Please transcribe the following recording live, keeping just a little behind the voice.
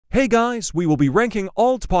Hey guys, we will be ranking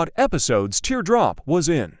all Tpot episodes Teardrop was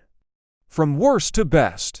in, from worst to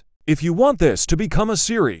best. If you want this to become a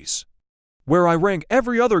series where I rank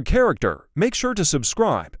every other character, make sure to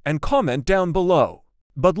subscribe and comment down below.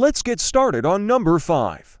 But let's get started on number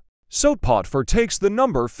 5. Tpot takes the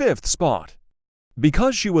number 5th spot.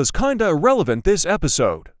 Because she was kinda irrelevant this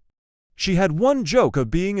episode. She had one joke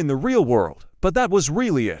of being in the real world, but that was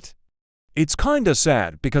really it. It's kinda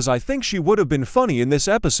sad because I think she would have been funny in this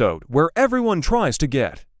episode where everyone tries to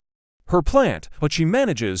get her plant, but she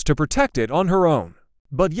manages to protect it on her own.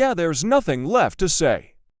 But yeah, there's nothing left to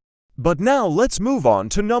say. But now let's move on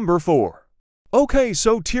to number 4. Okay,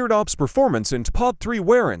 so Teardrop's performance in Tpot 3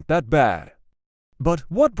 weren't that bad. But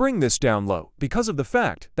what bring this down low because of the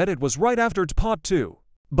fact that it was right after Tpot 2.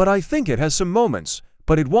 But I think it has some moments,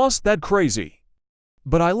 but it wasn't that crazy.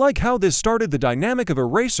 But I like how this started the dynamic of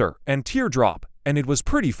Eraser and Teardrop, and it was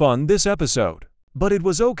pretty fun this episode. But it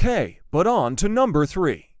was okay, but on to number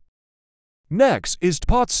 3. Next is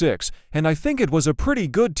Tpot 6, and I think it was a pretty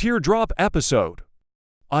good Teardrop episode.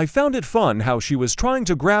 I found it fun how she was trying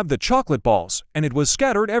to grab the chocolate balls, and it was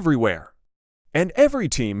scattered everywhere. And every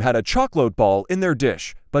team had a chocolate ball in their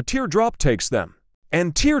dish, but Teardrop takes them.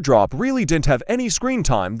 And Teardrop really didn't have any screen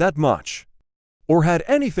time that much, or had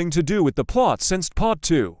anything to do with the plot since Tpot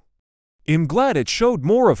 2. I'm glad it showed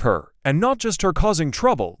more of her, and not just her causing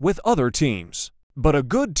trouble with other teams. But a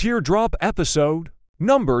good Teardrop episode.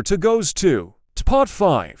 Number 2 goes to Tpot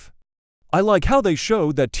 5. I like how they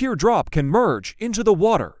showed that Teardrop can merge into the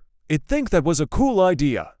water. I think that was a cool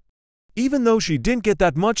idea. Even though she didn't get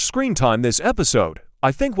that much screen time this episode,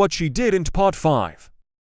 I think what she did in Tpot 5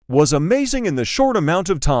 was amazing in the short amount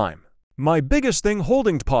of time. My biggest thing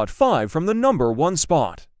holding Tpot 5 from the number 1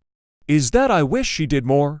 spot is that I wish she did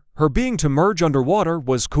more. Her being to merge underwater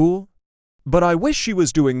was cool, but I wish she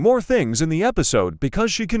was doing more things in the episode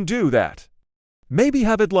because she can do that. Maybe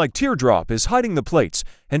have it like Teardrop is hiding the plates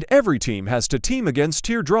and every team has to team against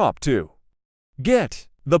Teardrop to get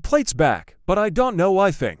the plates back, but I don't know,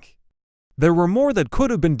 I think there were more that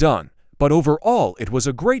could have been done, but overall it was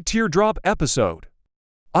a great Teardrop episode.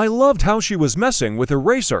 I loved how she was messing with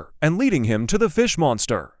Eraser and leading him to the fish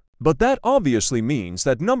monster. But that obviously means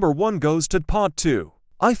that number 1 goes to Tpot 2.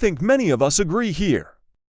 I think many of us agree here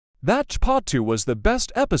that Tpot 2 was the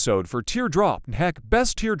best episode for Teardrop, and heck,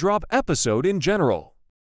 best Teardrop episode in general.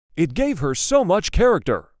 It gave her so much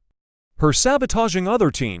character. Her sabotaging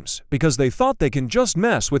other teams because they thought they can just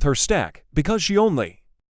mess with her stack because she only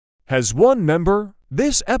has one member.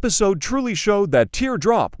 This episode truly showed that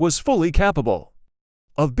Teardrop was fully capable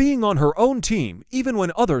of being on her own team even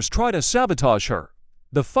when others try to sabotage her.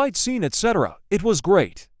 The fight scene, etc., it was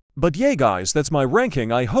great. But yeah guys, that's my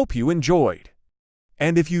ranking. I hope you enjoyed.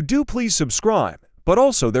 And if you do, please subscribe. But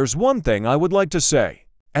also there's one thing I would like to say.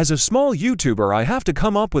 As a small YouTuber, I have to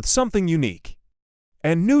come up with something unique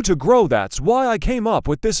and new to grow. That's why I came up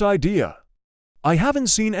with this idea. I haven't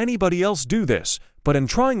seen anybody else do this, but am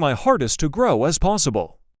trying my hardest to grow as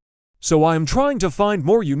possible. So I am trying to find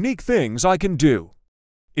more unique things I can do.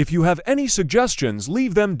 If you have any suggestions,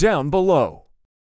 leave them down below.